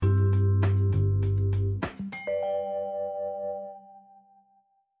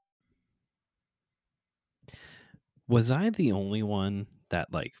Was I the only one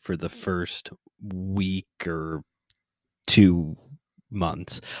that, like, for the first week or 2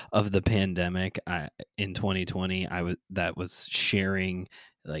 months of the pandemic, in 2020, I was sharing,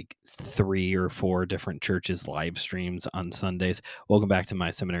 like, 3 or 4 different churches' live streams on Sundays? Welcome back to My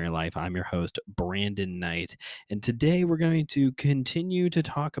Seminary Life. I'm your host, Brandon Knight, and today we're going to continue to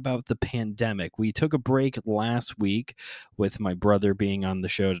talk about the pandemic. We took a break last week with my brother being on the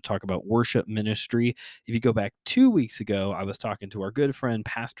show to talk about worship ministry. If you go back 2 weeks ago, I was talking to our good friend,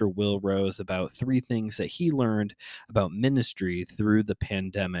 Pastor Will Rose, about 3 things that he learned about ministry through the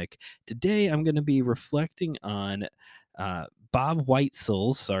pandemic. Today, I'm going to be reflecting on Bob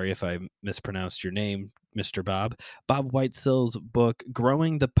Whitesel's, sorry if I mispronounced your name, Mr. Bob, Bob Whitesel's book,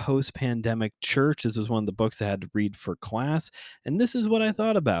 Growing the Post Pandemic Church. This was one of the books I had to read for class, and this is what I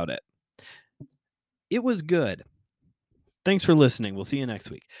thought about it. It was good. Thanks for listening. We'll see you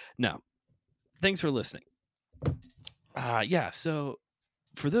next week. No, thanks for listening. So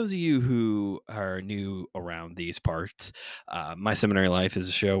for those of you who are new around these parts, My Seminary Life is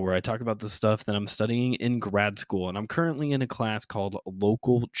a show where I talk about the stuff that I'm studying in grad school, and I'm currently in a class called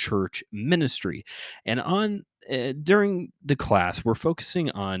Local Church Ministry. And on during the class, we're focusing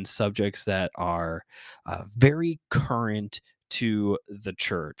on subjects that are very current to the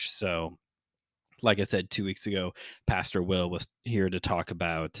church. So, like I said 2 weeks ago, Pastor Will was here to talk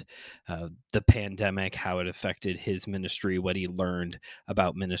about the pandemic, how it affected his ministry, what he learned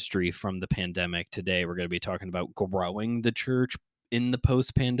about ministry from the pandemic. Today, we're going to be talking about growing the church in the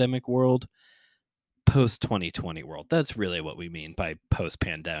post-pandemic world, post-2020 world. That's really what we mean by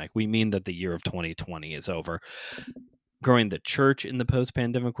post-pandemic. We mean that the year of 2020 is over. Growing the church in the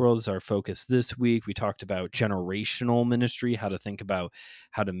post-pandemic world is our focus this week. We talked about generational ministry, how to think about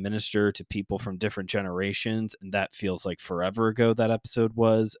how to minister to people from different generations, and that feels like forever ago that episode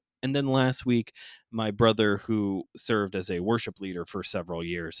was. And then last week, my brother, who served as a worship leader for several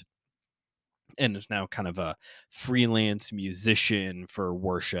years and is now kind of a freelance musician for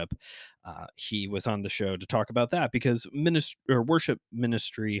worship, he was on the show to talk about that because worship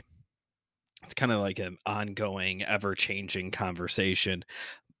ministry, it's kind of like an ongoing, ever-changing conversation,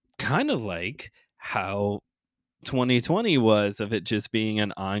 kind of like how 2020 was, of it just being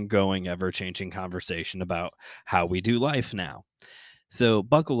an ongoing, ever-changing conversation about how we do life now. So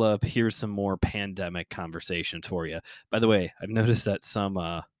buckle up. Here's some more pandemic conversations for you. By the way, I've noticed that some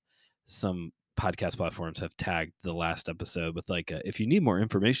podcast platforms have tagged the last episode with like, if you need more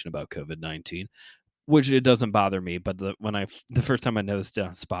information about COVID-19, which it doesn't bother me, but the first time I noticed it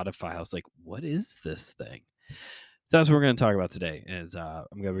on Spotify, I was like, "What is this thing?" So that's what we're going to talk about today. Is I'm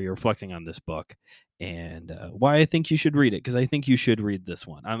going to be reflecting on this book and why I think you should read it, because I think you should read this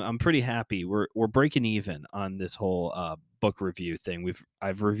one. I'm pretty happy. We're breaking even on this whole book review thing.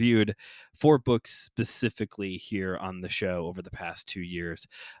 I've reviewed 4 books specifically here on the show over the past 2 years.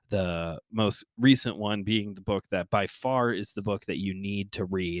 The most recent one being the book that by far is the book that you need to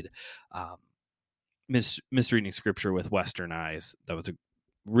read. Misreading Scripture with Western Eyes. That was a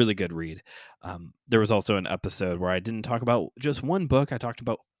really good read. There was also an episode where I didn't talk about just one book. I talked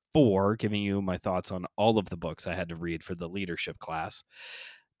about 4, giving you my thoughts on all of the books I had to read for the leadership class.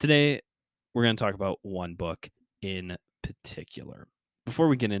 Today, we're going to talk about one book in particular. Before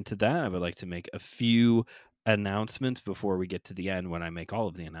we get into that, I would like to make a few announcements before we get to the end when I make all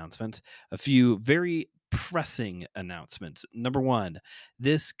of the announcements. A few very pressing announcements. Number 1,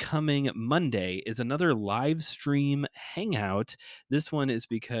 this coming Monday is another live stream hangout. This one is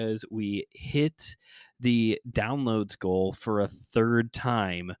because we hit the downloads goal for a 3rd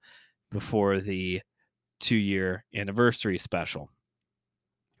time before the 2-year anniversary special.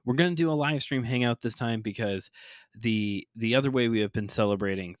 We're going to do a live stream hangout this time because the other way we have been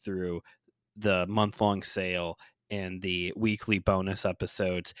celebrating through the month-long sale and the weekly bonus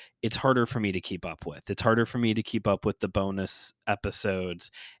episodes, it's harder for me to keep up with. It's harder for me to keep up with the bonus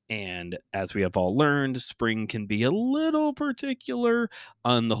episodes. And as we have all learned, spring can be a little particular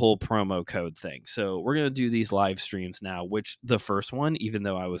on the whole promo code thing. So we're going to do these live streams now, which the first one, even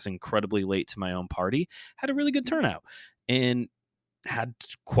though I was incredibly late to my own party, had a really good turnout and had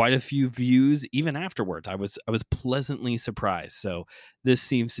quite a few views even afterwards. I was pleasantly surprised. So this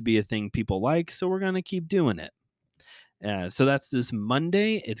seems to be a thing people like, so we're going to keep doing it. So that's this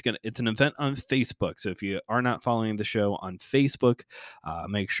Monday. It's an event on Facebook. So if you are not following the show on Facebook,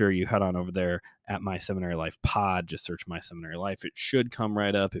 make sure you head on over there at My Seminary Life Pod. Just search My Seminary Life. It should come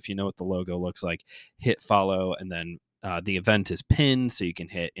right up. If you know what the logo looks like, hit follow, and then the event is pinned, so you can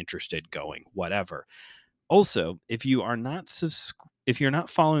hit interested, going, whatever. Also, if you are if you're not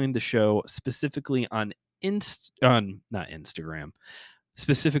following the show specifically on not Instagram,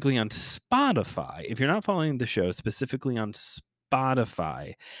 specifically on Spotify, if you're not following the show specifically on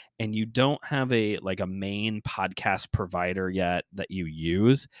Spotify and you don't have a main podcast provider yet that you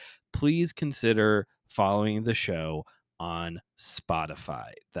use, please consider following the show on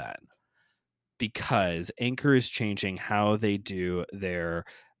Spotify then, because Anchor is changing how they do their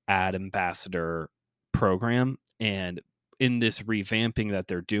ad ambassador program. And in this revamping that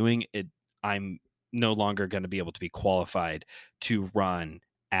they're doing, I'm no longer going to be able to be qualified to run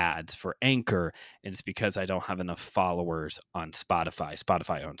ads for Anchor. And it's because I don't have enough followers on Spotify.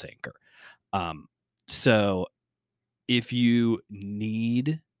 Spotify owns Anchor. So if you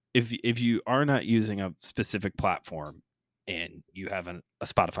need if you are not using a specific platform and you have a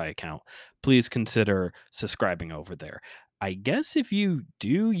Spotify account, please consider subscribing over there. I guess if you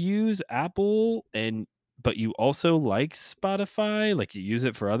do use Apple and but you also like Spotify, like you use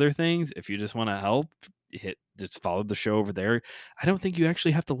it for other things, if you just want to help, just follow the show over there. I don't think you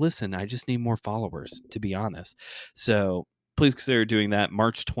actually have to listen. I just need more followers, to be honest. So please consider doing that.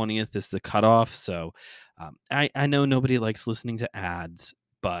 March 20th is the cutoff. So I know nobody likes listening to ads,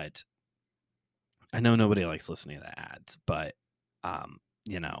 but um,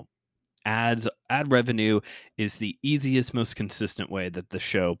 you know, ad revenue is the easiest, most consistent way that the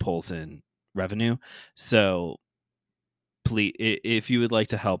show pulls in revenue. So please, if you would like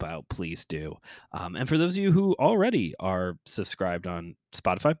to help out, please do. And for those of you who already are subscribed on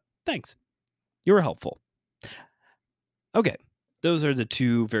Spotify, thanks. You were helpful. Okay, those are the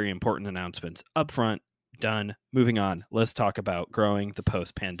two very important announcements up front. Done. Moving on. Let's talk about growing the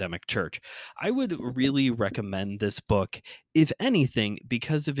post pandemic church. I would really recommend this book, if anything,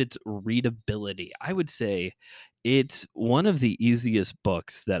 because of its readability. I would say it's one of the easiest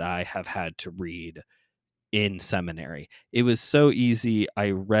books that I have had to read in seminary. It was so easy. I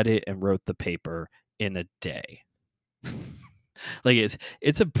read it and wrote the paper in a day. Like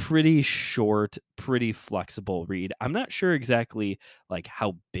it's a pretty short, pretty flexible read. I'm not sure exactly like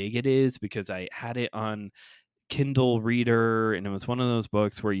how big it is because I had it on Kindle Reader and it was one of those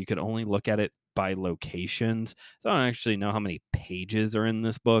books where you could only look at it by locations. So I don't actually know how many pages are in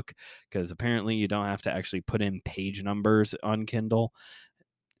this book because apparently you don't have to actually put in page numbers on Kindle.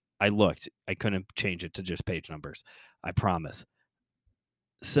 I looked, I couldn't change it to just page numbers. I promise.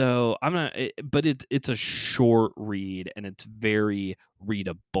 So I'm not, but it's a short read and it's very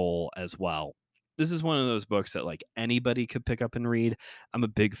readable as well. This is one of those books that like anybody could pick up and read. I'm a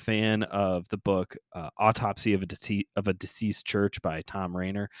big fan of the book Autopsy of a Deceased Church by Tom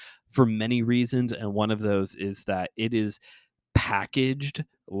Rainer for many reasons, and one of those is that it is packaged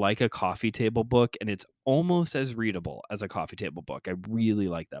like a coffee table book, and it's almost as readable as a coffee table book. I really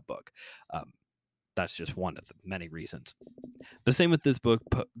like that book. That's just one of the many reasons. The same with this book,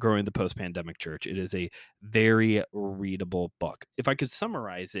 Growing the Post-Pandemic Church. It is a very readable book. If I could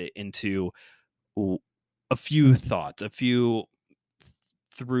summarize it into a few thoughts, a few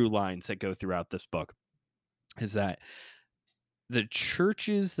through lines that go throughout this book, is that the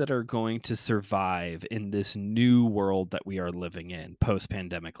churches that are going to survive in this new world that we are living in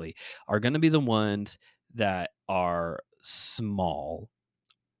post-pandemically are going to be the ones that are small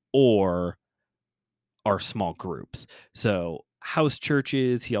or are small groups. So house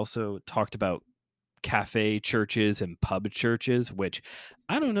churches, he also talked about cafe churches and pub churches, which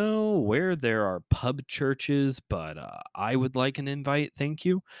I don't know where there are pub churches, but I would like an invite. Thank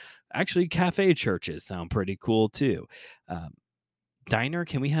you. Actually, cafe churches sound pretty cool too. Um, diner,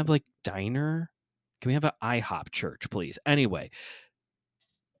 can we have like diner? Can we have an IHOP church, please? Anyway,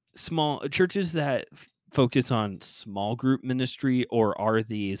 small churches that focus on small group ministry or are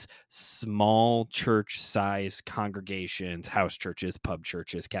these small church size congregations, house churches, pub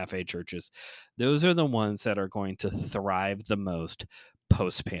churches, cafe churches, those are the ones that are going to thrive the most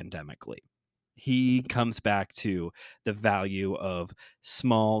post pandemically. He comes back to the value of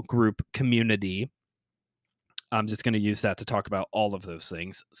small group community. I'm just going to use that to talk about all of those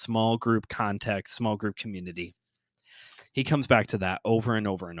things: small group context, small group community. He comes back to that over and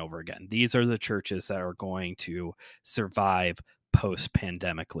over and over again. These are the churches that are going to survive post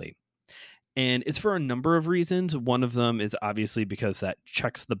pandemically. And it's for a number of reasons. One of them is obviously because that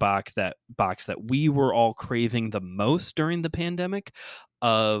checks the box that we were all craving the most during the pandemic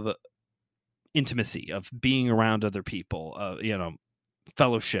of intimacy, of being around other people,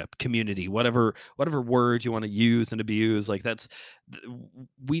 fellowship, community, whatever word you want to use and abuse. Like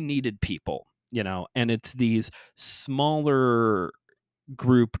we needed people, and it's these smaller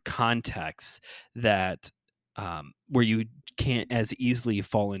group contexts that where you can't as easily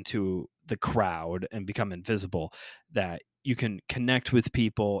fall into the crowd and become invisible, that you can connect with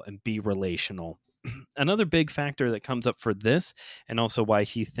people and be relational. Another big factor that comes up for this, and also why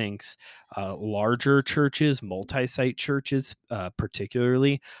he thinks larger churches, multi-site churches,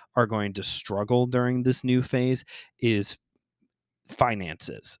 particularly, are going to struggle during this new phase, is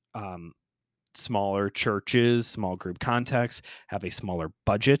finances. Smaller churches, small group contexts have a smaller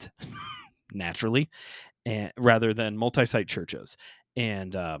budget naturally, and rather than multi-site churches,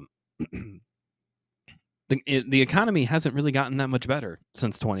 and the economy hasn't really gotten that much better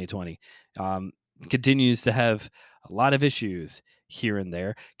since 2020. Um, Continues to have a lot of issues here and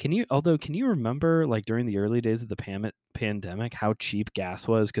there. Can you remember, like, during the early days of the pandemic, how cheap gas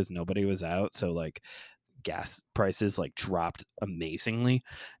was because nobody was out? So like gas prices like dropped amazingly.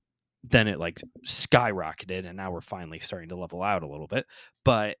 Then it like skyrocketed, and now we're finally starting to level out a little bit.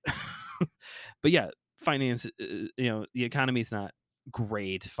 But but yeah, finance, the economy's not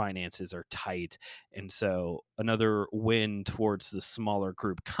great, finances are tight, and so another win towards the smaller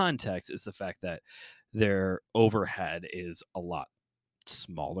group context is the fact that their overhead is a lot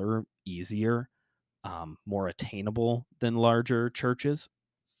smaller, easier, more attainable than larger churches.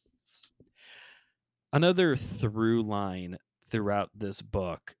 Another through line throughout this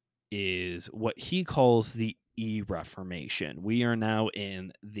book is what he calls the E-Reformation. We are now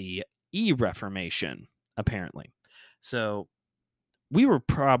in the E-Reformation, apparently. So we were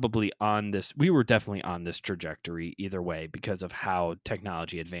definitely on this trajectory either way because of how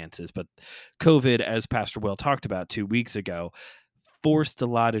technology advances. But COVID, as Pastor Will talked about 2 weeks ago, forced a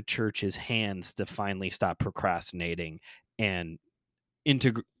lot of churches' hands to finally stop procrastinating and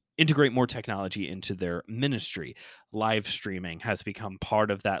integrate more technology into their ministry. Live streaming has become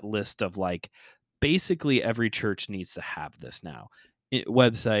part of that list of like basically every church needs to have this now.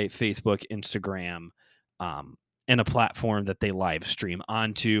 Website, Facebook, Instagram, and a platform that they live stream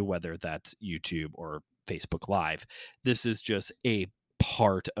onto, whether that's YouTube or Facebook Live. This is just a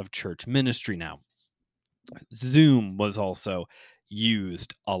part of church ministry now. Zoom was also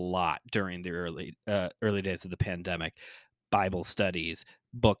used a lot during the early days of the pandemic. Bible studies,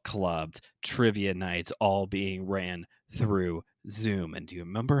 book clubs, trivia nights, all being ran through Zoom. And do you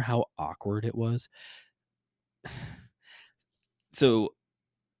remember how awkward it was? So,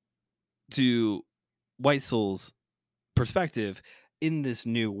 to Whitesel's perspective, in this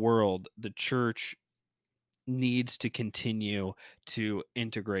new world, the church needs to continue to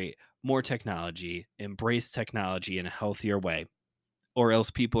integrate more technology, embrace technology in a healthier way, or else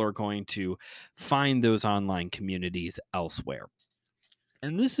people are going to find those online communities elsewhere.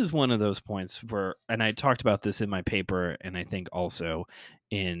 And this is one of those points where, and I talked about this in my paper, and I think also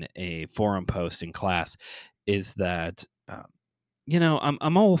in a forum post in class, is that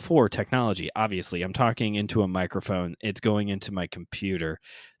I'm all for technology. Obviously, I'm talking into a microphone. It's going into my computer,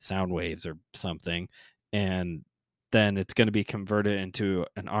 sound waves or something, and then it's going to be converted into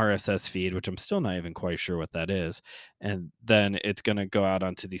an RSS feed, which I'm still not even quite sure what that is. And then it's going to go out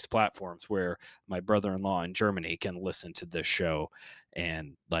onto these platforms where my brother-in-law in Germany can listen to this show,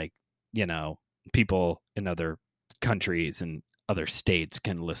 and like, you know, people in other countries and other states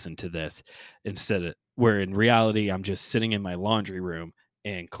can listen to this, instead of where in reality I'm just sitting in my laundry room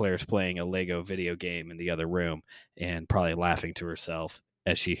and Claire's playing a Lego video game in the other room and probably laughing to herself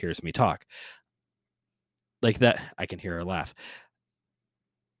as she hears me talk. Like that, I can hear her laugh.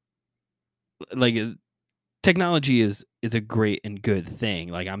 Like technology is a great and good thing.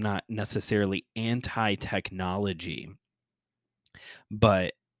 Like I'm not necessarily anti technology,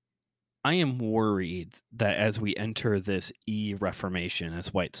 but I am worried that as we enter this e-reformation, as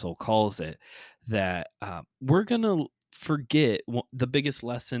Whitesel calls it, that we're going to forget the biggest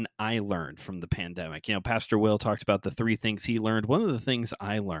lesson I learned from the pandemic. Pastor Will talked about the three things he learned. One of the things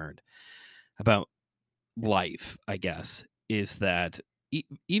I learned about life, I guess, is that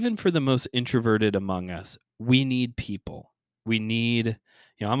even for the most introverted among us, we need people. We need,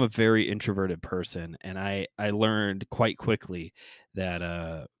 I'm a very introverted person, and I learned quite quickly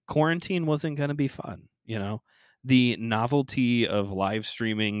that quarantine wasn't going to be fun. The novelty of live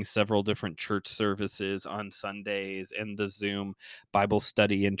streaming several different church services on Sundays and the Zoom Bible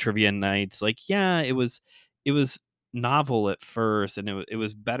study and trivia nights, like, yeah, it was novel at first, and it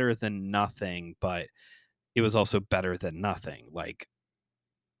was better than nothing, but it was also better than nothing. Like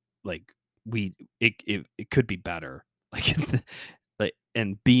it could be better. Like like,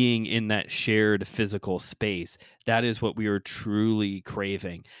 and being in that shared physical space, that is what we were truly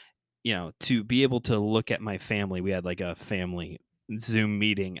craving. To be able to look at my family. We had like a family Zoom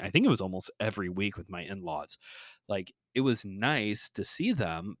meeting. I think it was almost every week with my in-laws. Like it was nice to see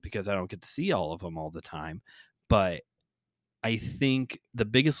them because I don't get to see all of them all the time, but I think the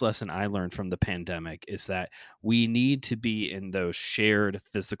biggest lesson I learned from the pandemic is that we need to be in those shared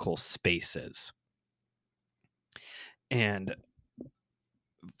physical spaces. And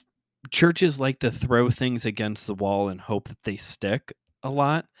churches like to throw things against the wall and hope that they stick a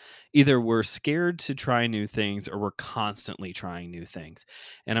lot. Either we're scared to try new things or we're constantly trying new things.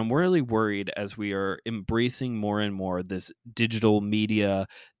 And I'm really worried as we are embracing more and more this digital media,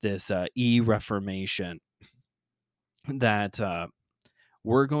 this e-reformation, that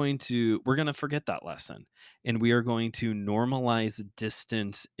we're going to forget that lesson, and we are going to normalize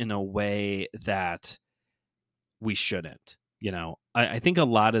distance in a way that we shouldn't. I think a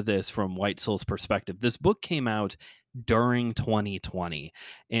lot of this from Whitesel's perspective. This book came out during 2020,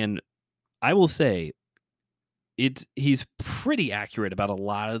 and I will say he's pretty accurate about a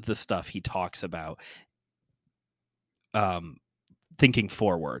lot of the stuff he talks about. Um, Thinking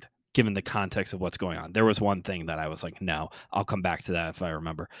forward, given the context of what's going on, there was one thing that I was like, no, I'll come back to that if I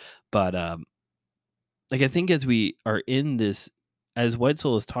remember. But like I think as we are in this, as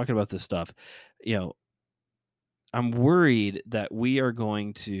Whitesel is talking about this stuff, you know, I'm worried that we are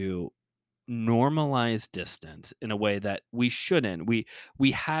going to normalize distance in a way that we shouldn't. We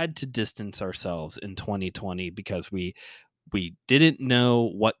had to distance ourselves in 2020 because we didn't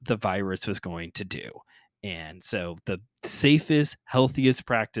know what the virus was going to do. And so the safest, healthiest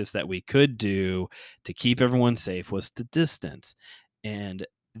practice that we could do to keep everyone safe was to distance. And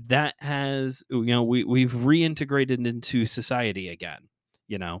that has, we've reintegrated into society again,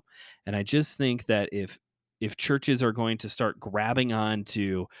 you know? And I just think that if churches are going to start grabbing on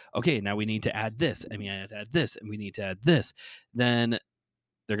to, okay, now we need to add this, and we need to add this, and we need to add this, then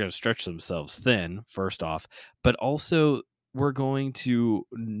they're going to stretch themselves thin, first off, but also we're going to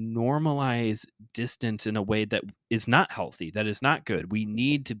normalize distance in a way that is not healthy, that is not good. We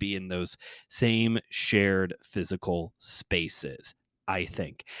need to be in those same shared physical spaces, I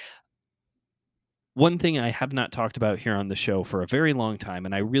think. One thing I have not talked about here on the show for a very long time,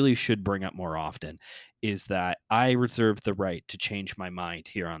 and I really should bring up more often, is that I reserve the right to change my mind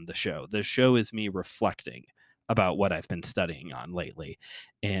here on the show. The show is me reflecting about what I've been studying on lately.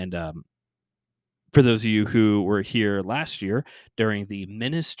 And for those of you who were here last year during the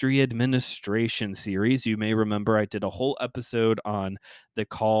Ministry Administration series, you may remember I did a whole episode on the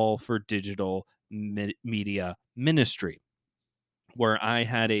call for digital media ministry, where I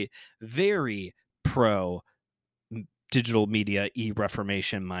had a very pro digital media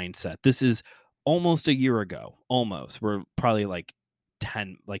e-reformation mindset. This is almost a year ago. Almost. We're probably like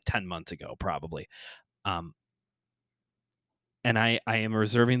 10 months ago, probably. Um, and I am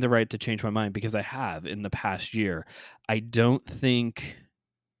reserving the right to change my mind because I have in the past year. I don't think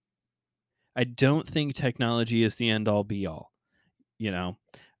I don't think technology is the end all be all. You know,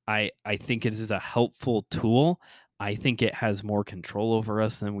 I think it is a helpful tool. I think it has more control over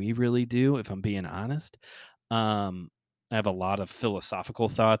us than we really do, if I'm being honest. I have a lot of philosophical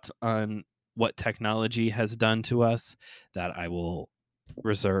thoughts on what technology has done to us that I will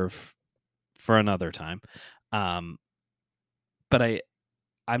reserve for another time. Um, but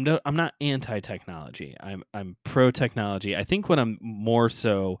I'm not anti-technology. I'm pro technology. I think what I'm more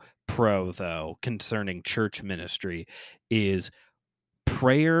so pro though concerning church ministry is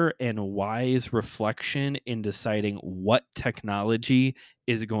prayer and wise reflection in deciding what technology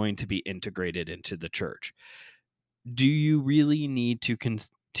is going to be integrated into the church. Do you really need to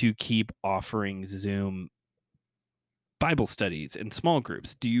keep offering Zoom Bible studies in small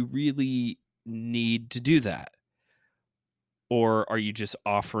groups? Do you really need to do that? Or are you just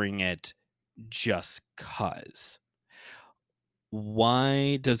offering it just cuz?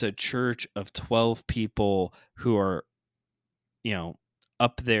 Why does a church of 12 people who are, you know,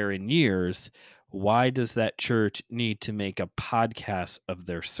 up there in years, why does that church need to make a podcast of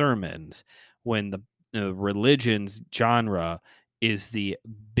their sermons when the religion's genre is the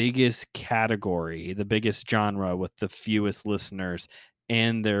biggest category, the biggest genre with the fewest listeners,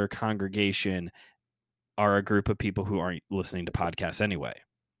 and their congregation are a group of people who aren't listening to podcasts anyway?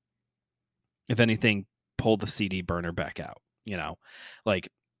 If anything, pull the CD burner back out, like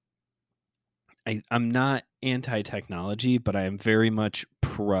I'm not anti technology, but I am very much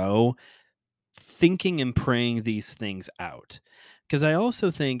pro thinking and praying these things out. Because I also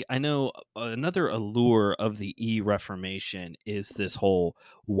think, I know another allure of the e-reformation is this whole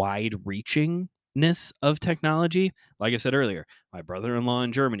wide reachingness of technology. Like I said earlier, my brother-in-law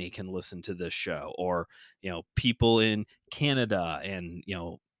in Germany can listen to this show, or people in Canada, and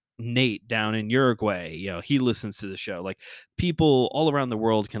Nate down in Uruguay, he listens to the show. Like, people all around the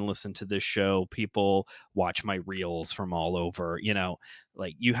world can listen to this show. People watch my reels from all over.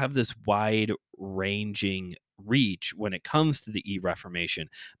 Like, you have this wide ranging reach when it comes to the e-reformation.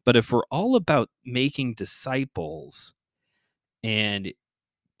 But if we're all about making disciples and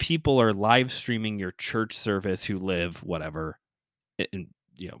people are live streaming your church service who live whatever in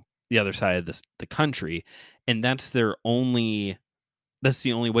the other side of the country, and that's the only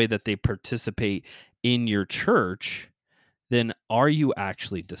way that they participate in your church, then are you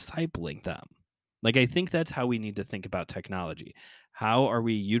actually discipling them? Like, I think that's how we need to think about technology. How are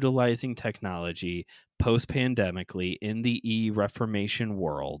we utilizing technology post pandemically in the Reformation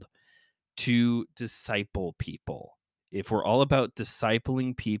world to disciple people? If we're all about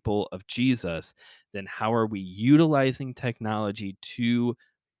discipling people of Jesus, then how are we utilizing technology to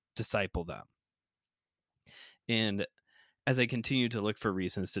disciple them? And as I continue to look for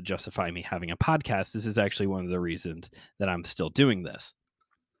reasons to justify me having a podcast, this is actually one of the reasons that I'm still doing this.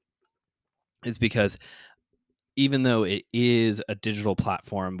 Is because even though it is a digital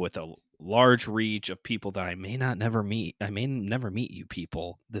platform with a large reach of people that I may never meet you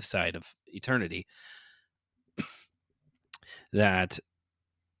people this side of eternity, that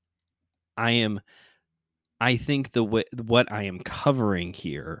I am, I think what I am covering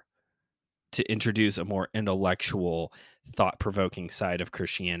here to introduce a more intellectual, thought provoking side of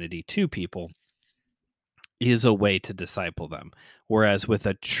Christianity to people is a way to disciple them. Whereas with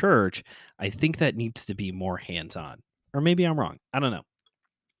a church, I think that needs to be more hands on. Or maybe I'm wrong. I don't know.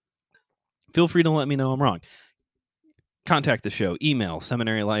 Feel free to let me know I'm wrong. Contact the show, email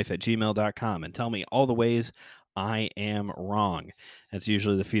seminarylife@gmail.com, and tell me all the ways I am wrong. That's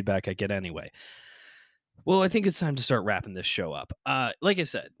usually the feedback I get anyway. Well, I think it's time to start wrapping this show up. Like I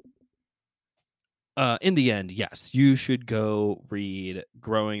said, in the end, yes, you should go read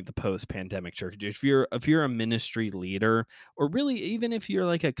 "Growing the Post-Pandemic Church." If you're a ministry leader, or really even if you're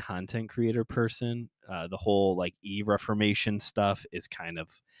like a content creator person, the whole like Reformation stuff is kind of,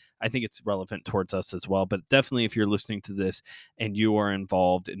 I think it's relevant towards us as well. But definitely, if you're listening to this and you are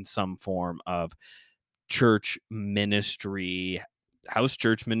involved in some form of church ministry, house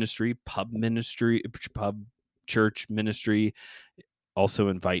church ministry, pub church ministry, also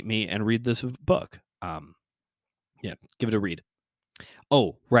invite me and read this book. Yeah, give it a read.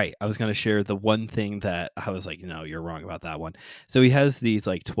 Oh, right. I was going to share the one thing that I was like, no, you're wrong about that one. So he has these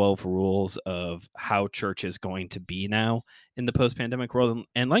like 12 rules of how church is going to be now in the post pandemic world.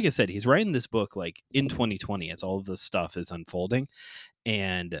 And like I said, he's writing this book like in 2020 as all of this stuff is unfolding.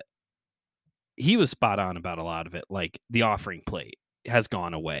 And he was spot on about a lot of it. Like the offering plate has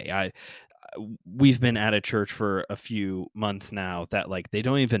gone away. We've been at a church for a few months now that like they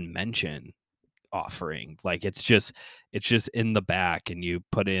don't even mention offering. Like it's just in the back, and you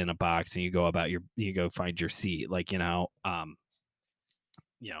put it in a box and you go find your seat. Like,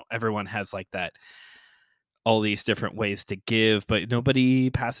 everyone has like that, all these different ways to give, but nobody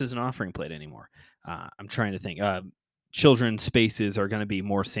passes an offering plate anymore. I'm trying to think. Children's spaces are going to be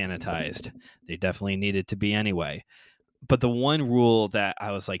more sanitized. They definitely needed to be anyway. But the one rule that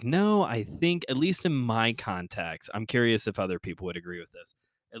I was like, no, I think, at least in my context, I'm curious if other people would agree with this.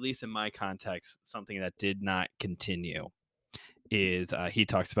 At least in my context, something that did not continue is he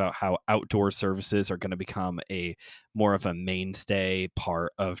talks about how outdoor services are going to become a more of a mainstay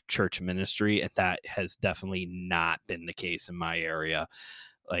part of church ministry, and that has definitely not been the case in my area.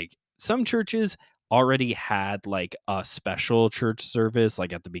 Like some churches already had like a special church service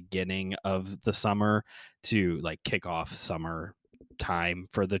like at the beginning of the summer to like kick off summer time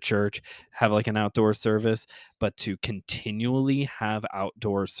for the church, have like an outdoor service. But to continually have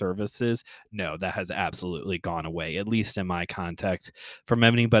outdoor services, no, that has absolutely gone away, at least in my context. From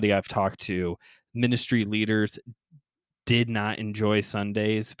anybody I've talked to, ministry leaders did not enjoy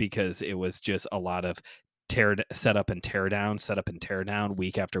Sundays because it was just a lot of set up and tear down,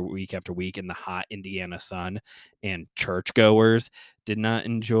 week after week after week in the hot Indiana sun. And churchgoers did not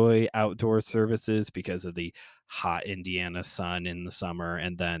enjoy outdoor services because of the hot Indiana sun in the summer,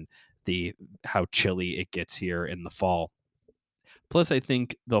 and then the how chilly it gets here in the fall. Plus, I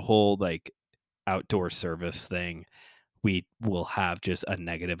think the whole like outdoor service thing we will have just a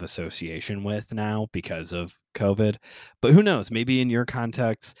negative association with now because of COVID. But who knows? Maybe in your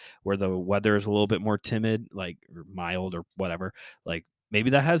context where the weather is a little bit more timid, like or mild or whatever, like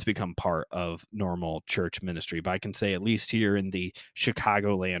maybe that has become part of normal church ministry. But I can say, at least here in the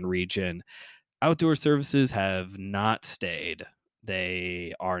Chicagoland region, outdoor services have not stayed.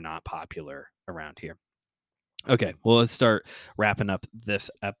 They are not popular around here. Okay, well, let's start wrapping up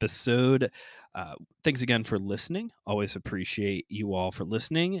this episode. Thanks again for listening. Always appreciate you all for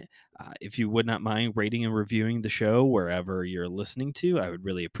listening. If you would not mind rating and reviewing the show wherever you're listening to, I would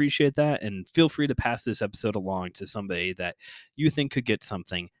really appreciate that. And feel free to pass this episode along to somebody that you think could get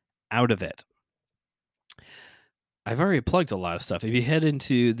something out of it. I've already plugged a lot of stuff. If you head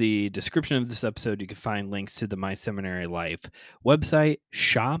into the description of this episode, you can find links to the My Seminary Life website,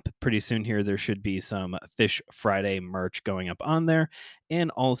 shop. Pretty soon here, there should be some Fish Friday merch going up on there,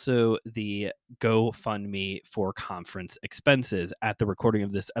 and also the GoFundMe for conference expenses. At the recording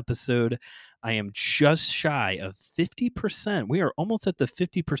of this episode, I am just shy of 50%. We are almost at the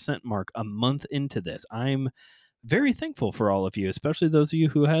 50% mark a month into this. I'm very thankful for all of you, especially those of you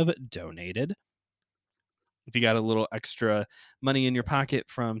who have donated. If you got a little extra money in your pocket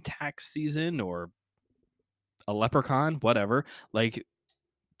from tax season or a leprechaun, whatever, like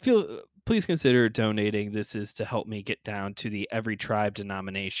feel please consider donating. This is to help me get down to the Every Tribe,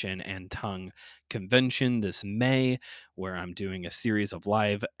 Denomination, and Tongue convention this May, where I'm doing a series of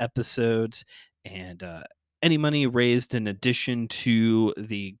live episodes. And any money raised in addition to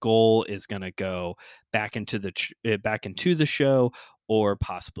the goal is going to go back into the show, or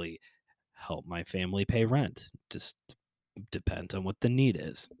possibly help my family pay rent. Just depends on what the need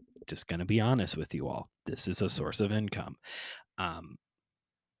is. Just going to be honest with you all. This is a source of income. Um,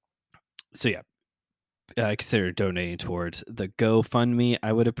 so yeah, consider donating towards the GoFundMe.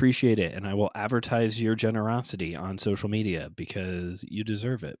 I would appreciate it, and I will advertise your generosity on social media because you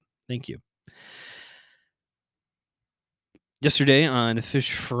deserve it. Thank you. Yesterday on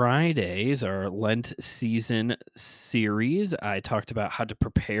Fish Fridays, our Lent season series, I talked about how to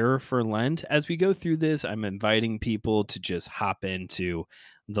prepare for Lent. As we go through this, I'm inviting people to just hop into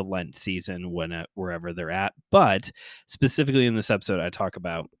the Lent season wherever they're at. But specifically in this episode, I talk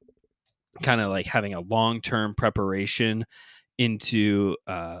about kind of like having a long-term preparation into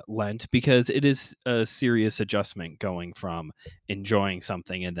Lent, because it is a serious adjustment going from enjoying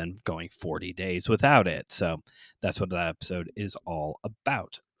something and then going 40 days without it. So that's what that episode is all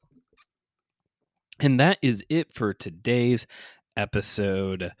about. And that is it for today's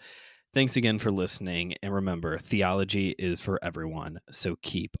episode. Thanks again for listening. And remember, theology is for everyone. So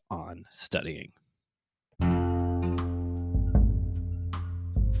keep on studying.